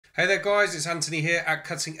Hey there guys, it's Anthony here at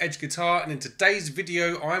Cutting Edge Guitar, and in today's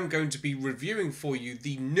video I'm going to be reviewing for you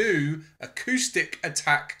the new Acoustik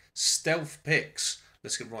Attack Stealth Picks.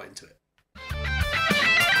 Let's get right into it.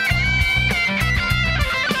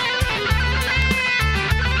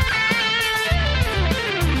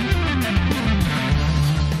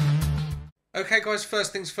 Okay guys,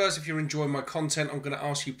 first things first, if you're enjoying my content, I'm going to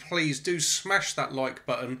ask you please do smash that like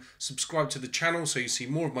button, subscribe to the channel so you see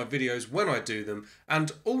more of my videos when I do them,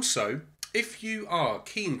 and also if you are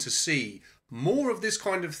keen to see more of this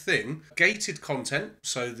kind of thing, gated content,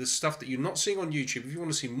 so the stuff that you're not seeing on YouTube, if you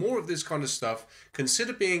want to see more of this kind of stuff,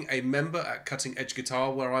 consider being a member at Cutting Edge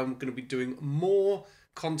Guitar, where I'm going to be doing more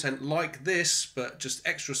content like this, but just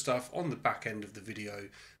extra stuff on the back end of the video,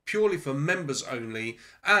 purely for members only,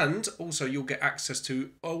 and also you'll get access to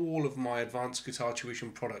all of my advanced guitar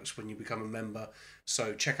tuition products when you become a member,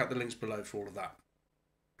 so check out the links below for all of that.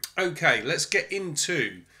 Okay, let's get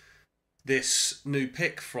into this new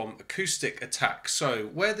pick from Acoustik Attack. So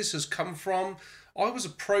where this has come from, I was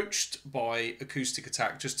approached by Acoustik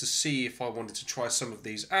Attack just to see if I wanted to try some of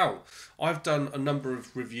these out. I've done a number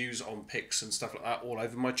of reviews on picks and stuff like that all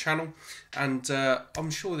over my channel, and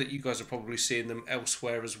I'm sure that you guys are probably seeing them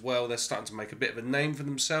elsewhere as well. They're starting to make a bit of a name for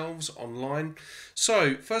themselves online.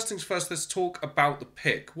 So first things first, let's talk about the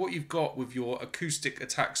pick. What you've got with your Acoustik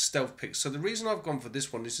Attack Stealth Pick. So the reason I've gone for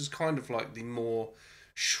this one, this is kind of like the more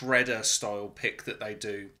shredder style pick that they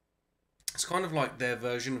do. It's kind of like their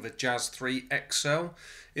version of a Jazz 3 XL.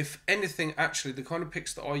 If anything, actually, the kind of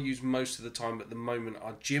picks that I use most of the time at the moment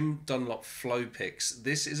are Jim Dunlop Flow picks.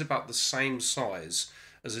 This is about the same size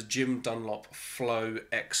as a Jim Dunlop Flow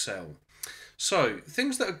XL. So,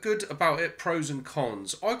 things that are good about it, pros and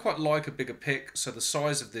cons. I quite like a bigger pick, so the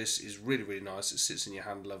size of this is really, really nice. It sits in your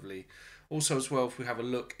hand lovely. Also, as well, if we have a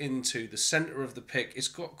look into the centre of the pick, it's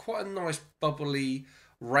got quite a nice bubbly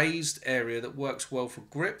raised area that works well for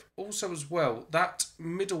grip. Also as well, that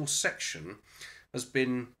middle section has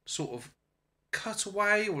been sort of cut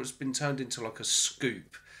away, or it's been turned into like a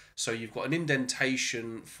scoop. So you've got an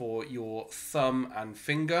indentation for your thumb and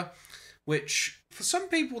finger, which for some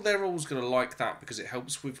people they're always going to like that because it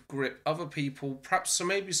helps with grip. Other people, perhaps so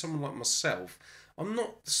maybe someone like myself, I'm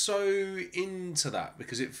not so into that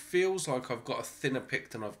because it feels like I've got a thinner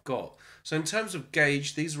pick than I've got. So in terms of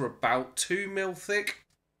gauge, these are about 2mm thick.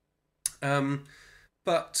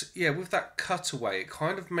 But yeah, with that cutaway, it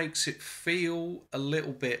kind of makes it feel a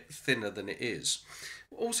little bit thinner than it is.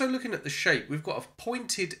 Also looking at the shape, we've got a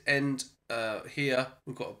pointed end here.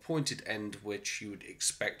 We've got a pointed end which you would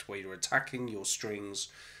expect where you're attacking your strings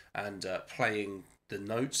and playing the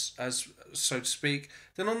notes, as so to speak.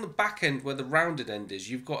 Then on the back end where the rounded end is,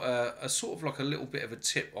 you've got a sort of like a little bit of a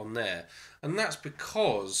tip on there, and that's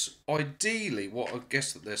because ideally what I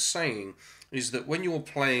guess that they're saying is that when you're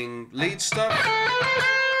playing lead stuff,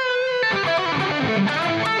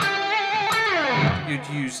 you'd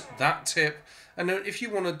use that tip, and then if you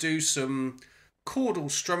want to do some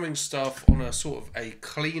chordal strumming stuff on a sort of a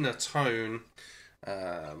cleaner tone,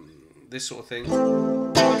 this sort of thing,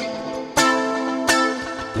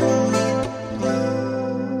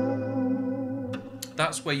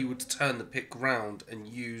 that's where you would turn the pick round and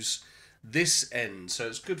use this end. So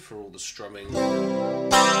it's good for all the strumming. All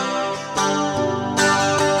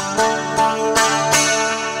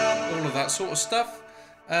of that sort of stuff.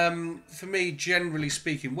 For me, generally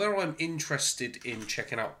speaking, where I'm interested in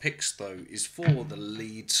checking out picks though is for the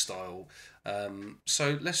lead style.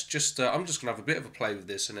 So let's just, I'm just going to have a bit of a play with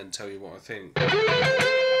this and then tell you what I think.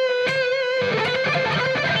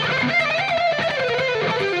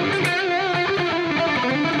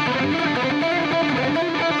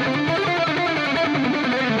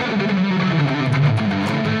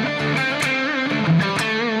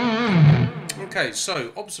 Okay,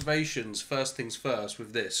 so observations, first things first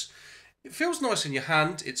with this. It feels nice in your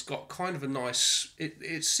hand. It's got kind of a nice,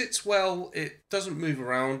 it sits well. It doesn't move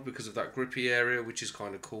around because of that grippy area, which is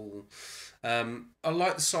kind of cool. I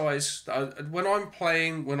like the size. When I'm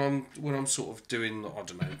playing, when I'm sort of doing, I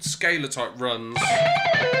don't know, scalar type runs,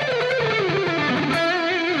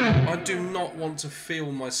 I do not want to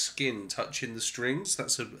feel my skin touching the strings.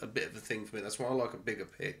 That's a bit of a thing for me. That's why I like a bigger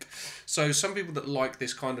pick. So some people that like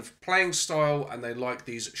this kind of playing style and they like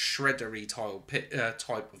these shreddery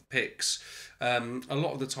type of picks, a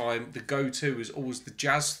lot of the time the go-to is always the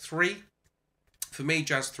Jazz 3. For me,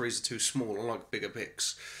 Jazz 3s are too small. I like bigger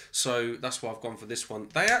picks. So that's why I've gone for this one.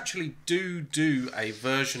 They actually do a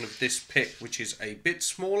version of this pick which is a bit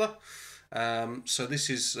smaller. So this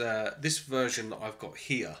is this version that I've got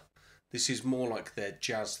here. This is more like their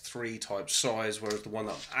Jazz 3 type size, whereas the one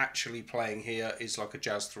that I'm actually playing here is like a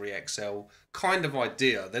Jazz 3 XL kind of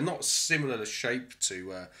idea. They're not similar shape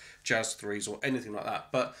to Jazz 3s or anything like that,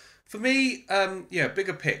 but for me, yeah,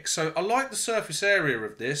 bigger pick. So I like the surface area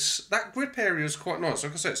of this. That grip area is quite nice.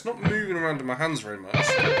 Like I said, it's not moving around in my hands very much.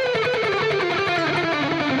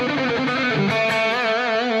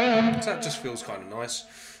 So that just feels kind of nice.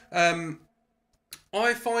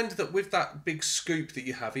 I find that with that big scoop that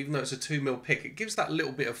you have, even though it's a 2mm pick, it gives that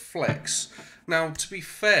little bit of flex. Now, to be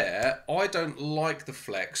fair, I don't like the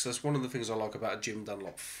flex. That's one of the things I like about a Jim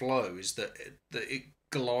Dunlop Flow, is that it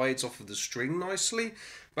glides off of the string nicely.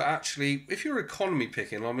 But actually, if you're economy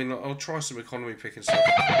picking, I mean, I'll try some economy picking stuff.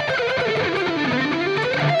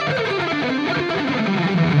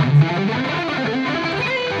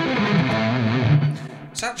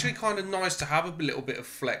 It's actually kind of nice to have a little bit of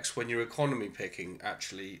flex when you're economy picking,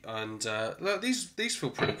 actually, and look, these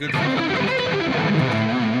feel pretty good.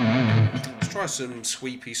 Let's try some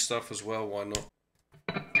sweepy stuff as well, why not?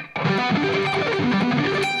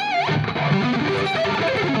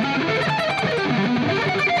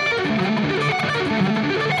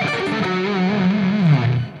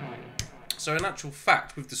 So in actual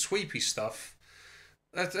fact, with the sweepy stuff,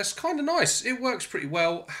 that's kind of nice. It works pretty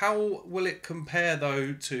well. How will it compare,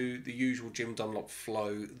 though, to the usual Jim Dunlop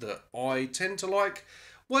Flow that I tend to like?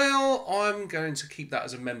 Well, I'm going to keep that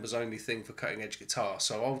as a members-only thing for Cutting Edge Guitar,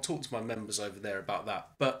 so I'll talk to my members over there about that.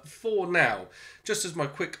 But for now, just as my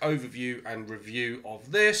quick overview and review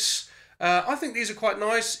of this, I think these are quite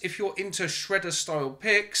nice. If you're into shredder-style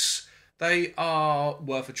picks, they are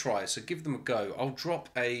worth a try, so give them a go. I'll drop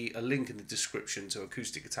a link in the description to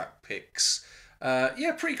Acoustik Attack picks.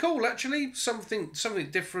 Yeah, pretty cool actually. Something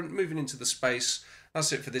different, moving into the space.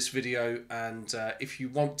 That's it for this video, and if you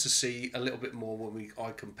want to see a little bit more when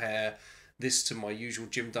I compare this to my usual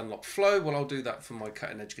Jim Dunlop Flow, well, I'll do that for my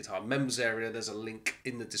Cutting Edge Guitar members area. There's a link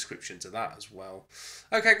in the description to that as well.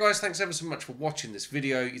 Okay guys, thanks ever so much for watching this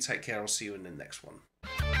video. You take care, I'll see you in the next one.